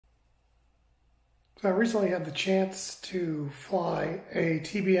So I recently had the chance to fly a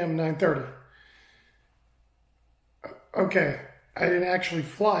TBM930. Okay, I didn't actually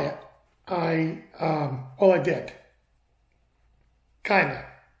fly it. Well, I did. Kinda.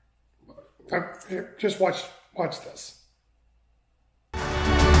 Here, just watch this.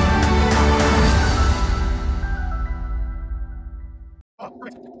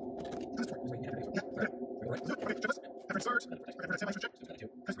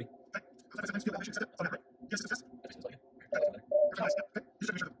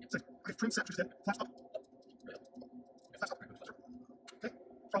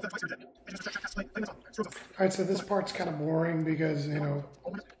 Alright, so this part's kind of boring because, you know,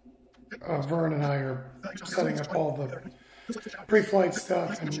 Vern and I are setting up all the pre-flight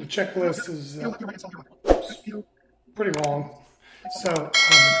stuff, and the checklist is pretty long. So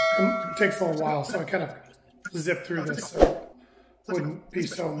it takes a little while, so I kind of zip through this so it wouldn't be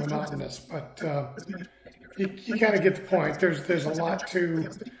so monotonous. But you kind of get the point. There's a lot to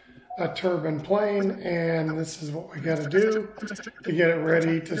a turbine plane, and this is what we got to do to get it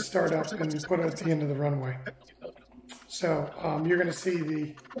ready to start up and put it at the end of the runway. So you're going to see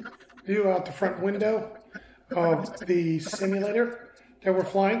the view out the front window of the simulator that we're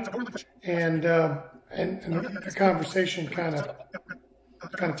flying, and the conversation kind of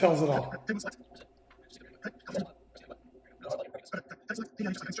tells it all.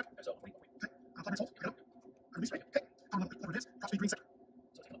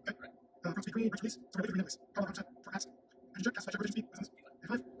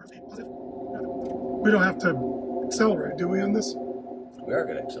 We don't have to accelerate, do we, on this? We are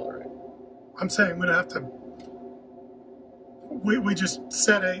going to accelerate. I'm saying we don't have to. We just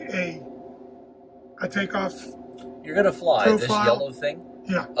set a takeoff. You're going to fly profile. This yellow thing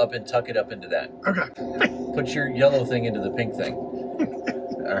up and tuck it up into that. Okay. Put your yellow thing into the pink thing.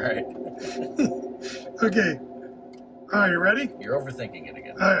 All right. Okay. All right, you ready? You're overthinking it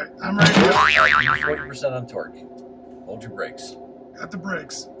again. All right, I'm ready. 40% on torque. Hold your brakes. Got the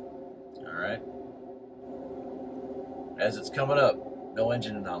brakes. All right. As it's coming up, no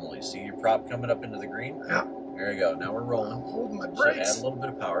engine anomalies. See your prop coming up into the green? Yeah. There you go. Now we're rolling. I'm holding my So brakes. add a little bit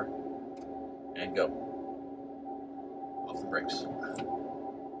of power and go. Off the brakes.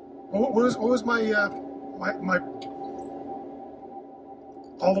 What was my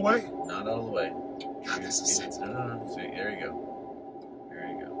all the way? Not all the way. God, this is sensitive. No. See, there you go. There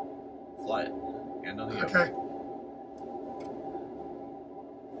you go. Fly it. Hand on the yoke. Okay.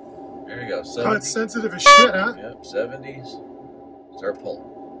 There you go. 70. Oh, it's sensitive as shit, huh? Yep, 70s. Start pulling.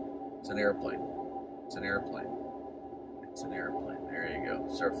 It's an airplane. It's an airplane. It's an airplane. There you go.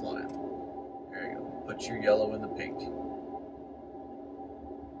 Start flying. There you go. Put your yellow in the pink.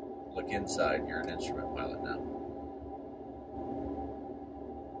 Look inside. You're an instrument pilot now.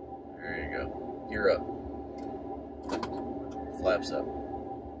 There you go. Gear up. Flaps up.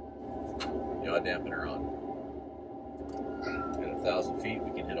 Yaw dampener on. At 1,000 feet,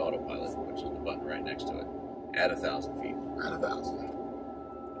 we can hit autopilot, which is the button right next to it. At 1,000 feet. At 1,000.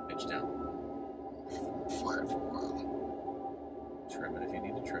 Pitch down. Fly it for a while. Trim it if you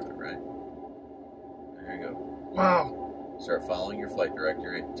need to trim it, right? There you go. Wow. Start following your flight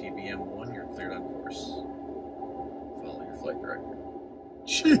director at TBM1. You're cleared on course. Follow your flight director.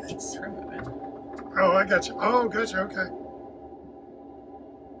 Jeez. Trim it, man. Oh, I got you. Oh, got you. Okay.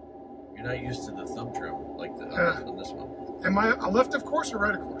 You're not used to the thumb trim like the on this one. Am I left of course or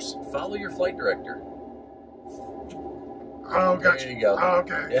right of course? Follow your flight director. Oh, got you. There you go. Oh,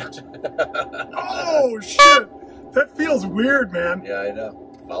 okay. Yeah. Oh, shit. That feels weird, man. Yeah, I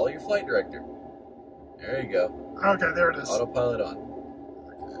know. Follow your flight director. There you go. Okay, there it is. Autopilot on.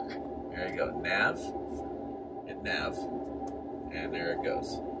 There you go. Nav. Hit nav. And there it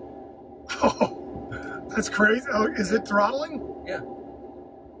goes. Oh, that's crazy. Oh, is it throttling? Yeah.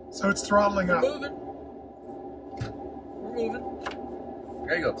 So it's throttling up. We're moving. We're moving.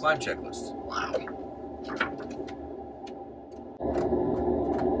 There you go. Climb checklist. Wow.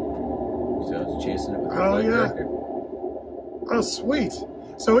 So it's chasing it with the Oh, flight yeah. director. Oh, sweet.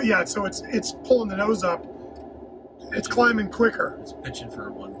 So yeah, so it's pulling the nose up. It's climbing quicker. It's pitching for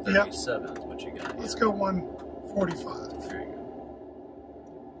 137 is what you got. Let's go 145. There you go.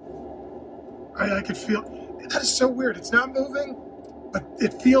 I could feel. That is so weird. It's not moving, but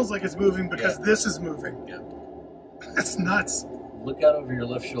it feels like it's moving because this is moving. Yeah. That's nuts. Look out over your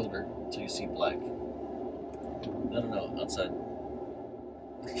left shoulder until you see black. No, outside.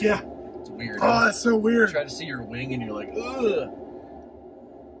 Yeah. It's weird. Oh, that's so weird. You try to see your wing and you're like, ugh.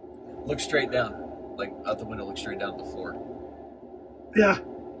 Look straight down. Like out the window, look straight down at the floor. Yeah.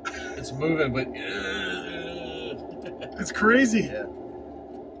 It's moving, but It's crazy. Yeah.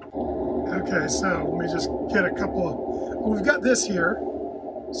 Okay, so let me just get a couple of, well, we've got this here.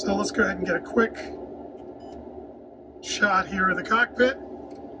 So let's go ahead and get a quick shot here of the cockpit.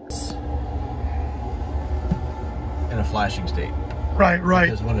 In a flashing state. Right.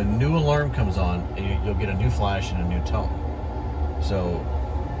 Because when a new alarm comes on, you'll get a new flash and a new tone. So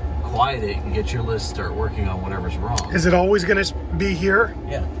quiet it and get your list, start working on whatever's wrong. Is it always going to be here?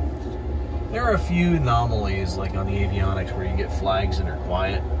 Yeah. There are a few anomalies, like on the avionics, where you get flags and are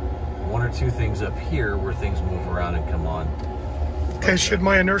quiet. One or two things up here where things move around and come on. Okay, should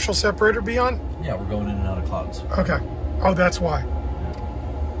my inertial separator be on? Yeah, we're going in and out of clouds. Okay. Oh, that's why.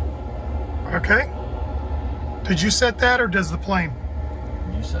 Yeah. Okay. Did you set that or does the plane?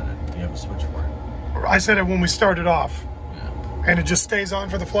 You set it. You have a switch for it. I set it when we started off. Yeah. And it just stays on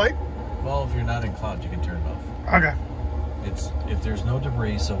for the flight? Well, if you're not in clouds, you can turn it off. Okay. It's if there's no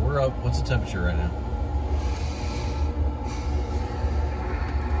debris. So we're up. What's the temperature right now?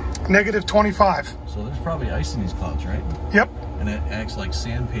 -25. So there's probably ice in these clouds, right? Yep. And it acts like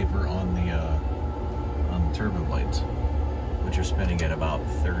sandpaper on the turbine blades, which are spinning at about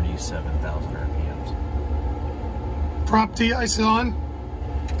 37,000 RPMs. Prop de-ice on.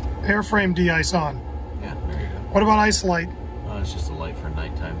 Airframe de-ice on. Yeah, there you go. What about ice light? It's just a light for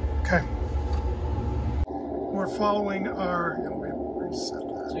nighttime. Okay. We're following our. Reset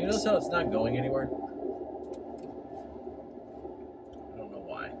that. So you notice how it's not going anywhere? I don't know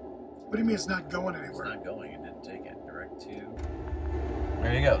why. What do you mean it's not going anywhere? It's not going. It didn't take it. Direct to.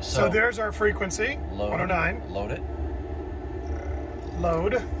 There you go. So there's our frequency. Load 109. Load it.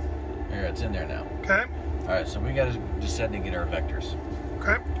 Load. There, it's in there now. Okay. All right, so we got to descend and get our vectors.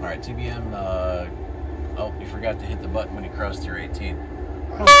 Okay. All right, TBM. Oh, you forgot to hit the button when you crossed your 18.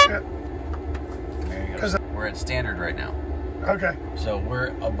 Oh shit. There you go. We're at standard right now. Okay. So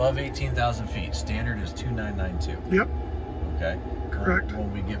we're above 18,000 feet. Standard is 2992. Yep. Okay. Correct.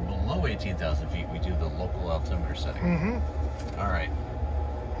 When we get below 18,000 feet, we do the local altimeter setting. Mm-hmm. All right.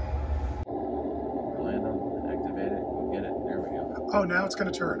 Land them, activate it, we'll get it. There we go. Oh, now it's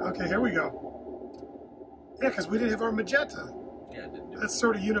going to turn. Okay, here we go. Yeah, because we didn't have our magenta. Yeah, it didn't do That's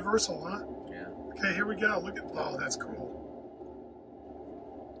sort of universal, huh? Yeah. Okay, here we go. Look at, oh, that's cool.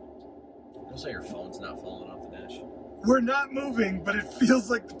 Don't say your phone's not falling off the dash. We're not moving, but it feels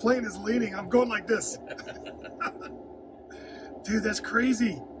like the plane is leaning. I'm going like this. Dude, that's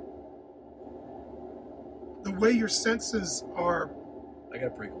crazy. The way your senses are. I got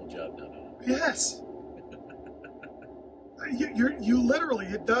a pretty cool job done on it. Yes. You literally,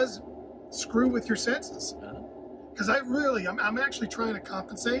 it does screw with your senses. Because I'm actually trying to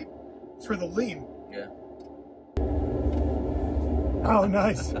compensate for the lean. Yeah. Oh,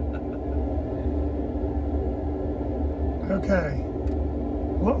 nice. Okay.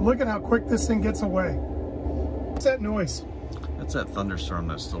 Look at how quick this thing gets away. What's that noise? That's that thunderstorm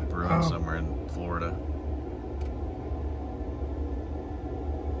that's still brewing somewhere in Florida.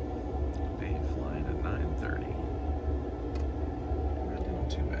 Bay flying at 9:30. We're not doing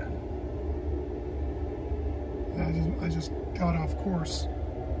too bad. I just got off course.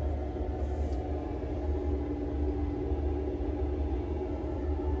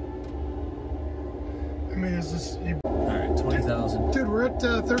 I mean, is this... All right, 20,000. Dude, we're at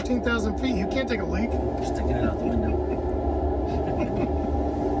 13,000 feet. You can't take a leak. Just sticking it out the window.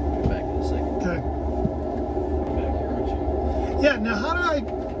 Be back in a second. Okay. You're back here, aren't you? Yeah, now how did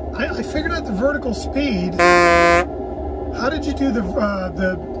I figured out the vertical speed. How did you do the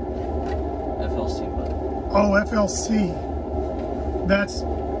FLC button. Oh, FLC. That's...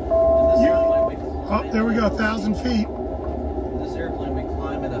 Oh, there we go, 1,000 feet. This airplane, we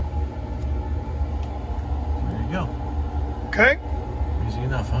climb it up. There you go. Okay. Easy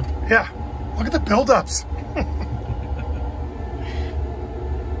enough, huh? Yeah. Look at the buildups.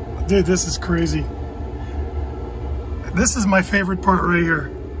 Dude, this is crazy. This is my favorite part right here.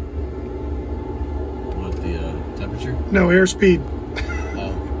 What, the temperature? No, airspeed.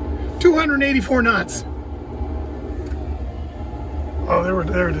 Oh. 284 knots. Oh,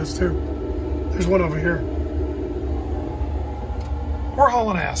 there it is too. There's one over here. We're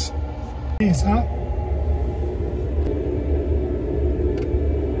hauling ass. Jeez, huh?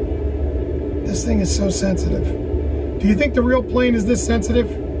 This thing is so sensitive. Do you think the real plane is this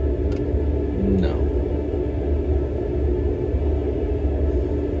sensitive? No.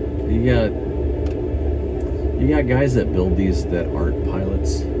 You got guys that build these that aren't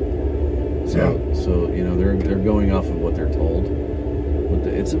pilots. So you know they're going off of what they're told. But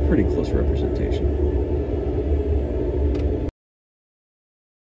it's a pretty close representation.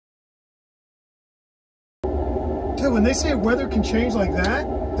 Dude, when they say weather can change like that,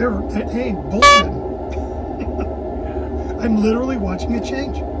 they ain't bullshit. I'm literally watching it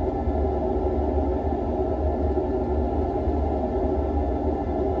change.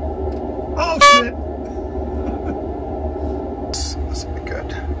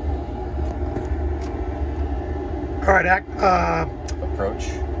 Approach.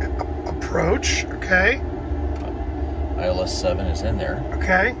 Approach, okay. ILS 7 is in there.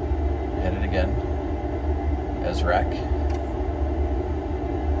 Okay. Hit it again. SRAC.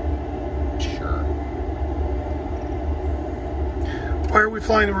 Sure. Why are we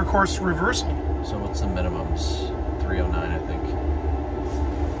flying the course reversal? So what's the minimums? 309, I think.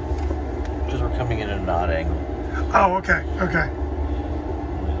 Because we're coming in at an odd angle. Oh, okay, okay.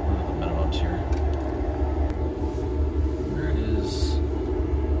 What are the minimums here? Where is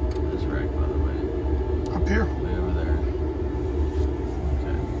SRAC, by the way? Up here. Way over there.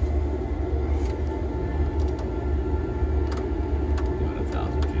 Okay. About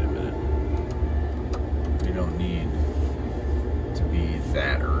 1,000 feet a minute. We don't need to be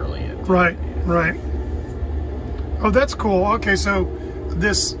that early. Right, right. Oh, that's cool. Okay, so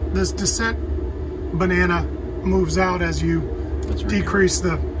this descent banana moves out as you decrease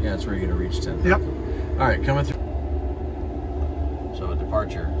the... Yeah, that's where you're going to reach 10. Yep. All right, coming through. So a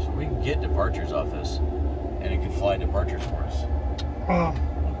departure. So we can get departures off this, and it can fly departures for us. Wow.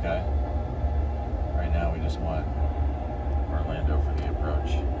 Okay. Right now, we just want Orlando for the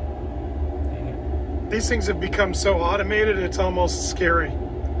approach. Dang it. These things have become so automated, it's almost scary.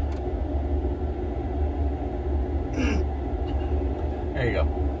 There you go.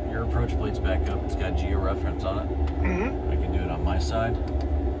 Your approach plate's back up. It's got geo-reference on it. Mm-hmm. I can do it on my side.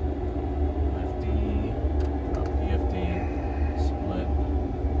 FD, drop PFD,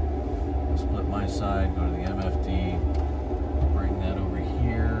 split my side, go to the MFD, bring that over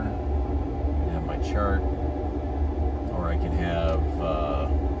here, and have my chart. Or I can have,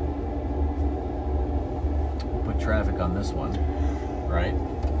 put traffic on this one, right?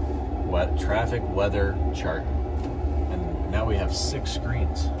 Traffic, weather, chart. Now we have 6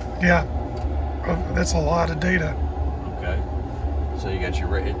 screens. Yeah, oh, that's a lot of data. Okay, so you got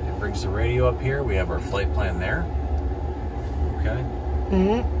your, it brings the radio up here. We have our flight plan there. Okay.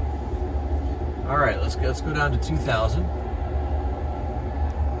 Mm-hmm. All right, let's go down to 2,000.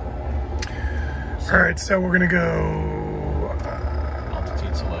 All right, so we're gonna go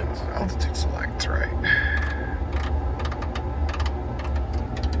altitude select. Altitude select, right?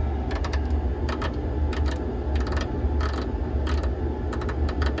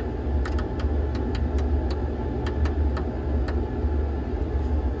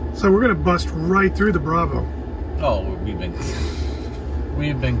 So we're going to bust right through the Bravo. Oh, we've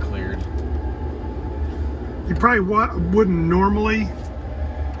been cleared. You probably wouldn't normally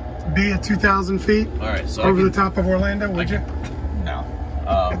be at 2,000 feet. All right, so over the top of Orlando, would you? No.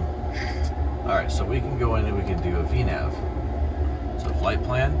 All right, so we can go in and we can do a VNAV. So flight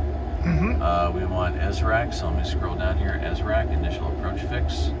plan. Mm-hmm. We want SRAC. So let me scroll down here. SRAC initial approach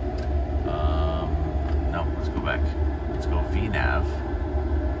fix. No, let's go back. Let's go VNAV.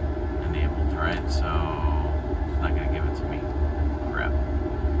 Enabled, right? So it's not going to give it to me. Crap.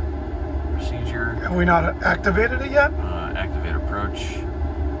 Procedure. Have we not activated it yet? Activate approach.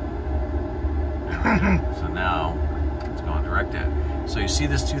 So now it's going direct at. So you see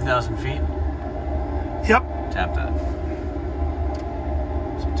this 2,000 feet? Yep. Tap that.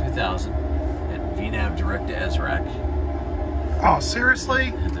 So 2,000. Hit VNAV direct to SRAC. Oh, seriously?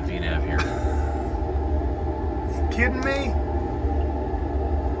 Hit the VNAV here. You kidding me?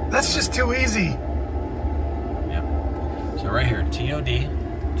 That's just too easy. Yep. So right here, TOD.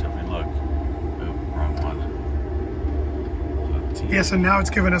 So if we look, oh, wrong one. So yes, and now it's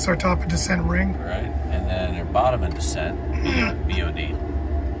giving us our top of descent ring. Right, and then our bottom of descent, BOD.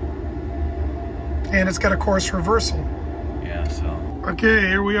 And it's got a course reversal. Yeah, so. Okay,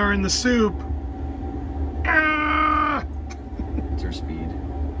 here we are in the soup. Ah! What's our speed?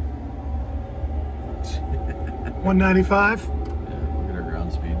 195.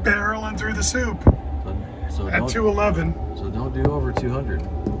 Speed. Barreling through the soup so at 211. So don't do over 200.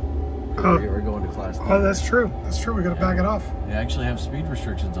 We're going to class 3. Oh, that's true. That's true. We got to back it off. They actually have speed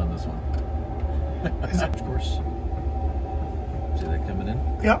restrictions on this one. Is it? Of course. See that coming in?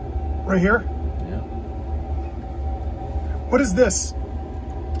 Yep. Right here. Yeah. What is this?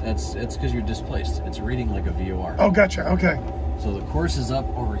 It's because you're displaced. It's reading like a VOR. Oh, gotcha. Okay. So the course is up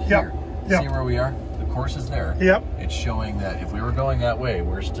over here. Yep. See where we are? The course is there. Yep. It's showing that if we were going that way,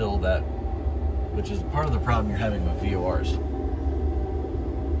 we're still that, which is part of the problem you're having with VORs.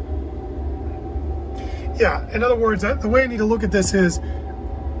 Yeah. In other words, the way I need to look at this is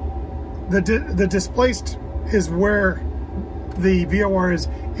the displaced is where the VOR is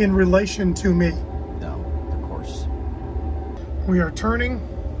in relation to me. No, the course. We are turning,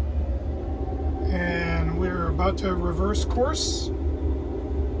 and we're about to reverse course.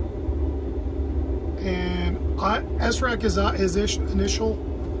 And SRAC is his initial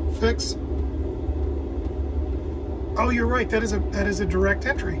fix. Oh, you're right. That is a direct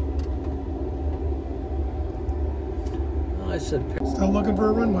entry. I said. Still looking for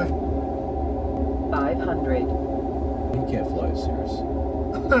a runway. 500. You can't fly a Cirrus.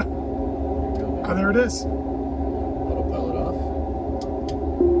 Oh, there it is. Autopilot off.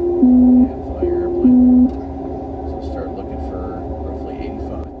 And fly your airplane. So start looking for roughly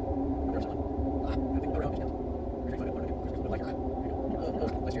 85.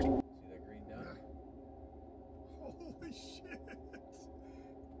 See that green dot? Holy shit.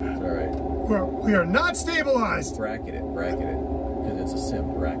 It's alright. We are not stabilized. Bracket it. Because it's a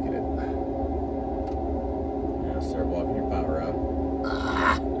sim, bracket it. Now start walking your power out.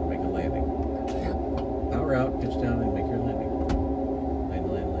 Make a landing. Power out, pitch down, and make your landing.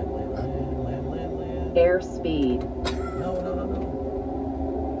 Land. Airspeed. No.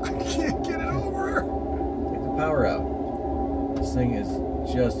 I can't get it over. Take the power out. This thing is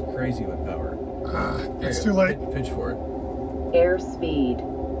just crazy with power. It's too late. Pitch for it. Airspeed.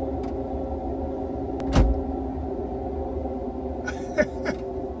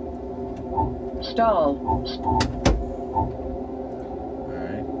 Stall.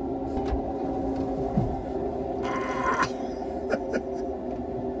 Alright.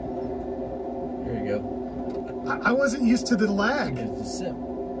 There you go. I wasn't used to the lag. It's the sim.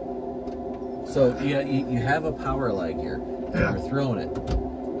 So you have a power lag here. Yeah. You're throwing it.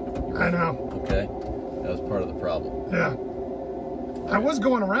 I know. Okay. That was part of the problem. Yeah. I was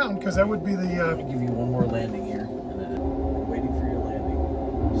going around because that would be the. I'll give you one more landing here, and then you're waiting for your landing.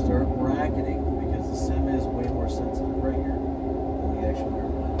 Start bracketing because the sim is way more sensitive right here than the actual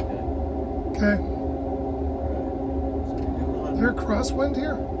airplane. Okay. Okay. Alright. So you're doing Is there a crosswind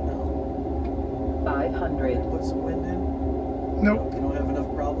here? No. 500. Put some wind in. Nope. You don't have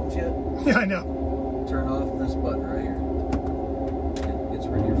enough problems yet. Yeah, I know. Turn off this button right here. It's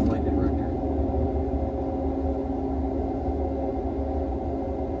rid of your flight director.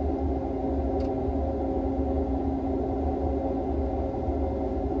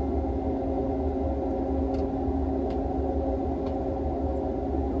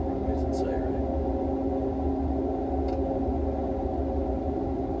 Runway's in sight, right?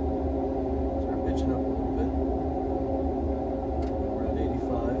 Start pitching up a little bit. Around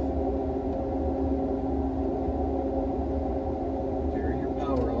 85. Carry your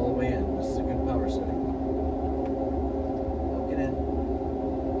power all the way in. This is a good power setting. Lock it in.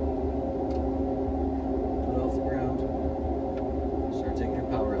 Put it off the ground. Start taking your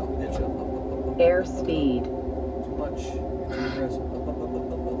power out. Pitch up. Airspeed. Too much. You're too aggressive.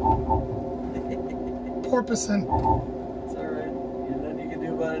 Porpoising. It's alright. There's nothing you can do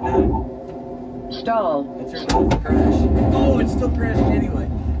about it now. Stall. I turned off the crash. Oh, it still crashed anyway.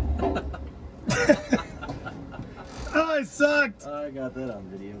 Oh, it sucked. I got that on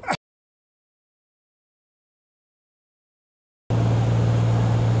video.